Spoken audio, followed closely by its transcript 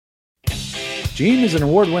Gene is an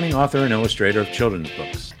award-winning author and illustrator of children's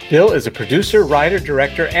books. Bill is a producer, writer,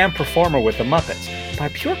 director, and performer with the Muppets. By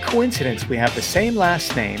pure coincidence, we have the same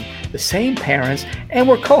last name, the same parents, and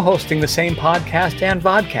we're co-hosting the same podcast and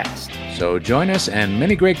vodcast. So join us and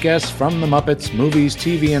many great guests from the Muppets, movies,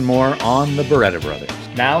 TV, and more on the Barretta Brothers.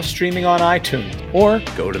 Now streaming on iTunes. Or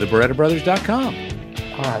go to thebarrettabrothers.com.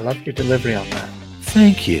 Oh, I love your delivery on that.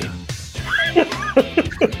 Thank you.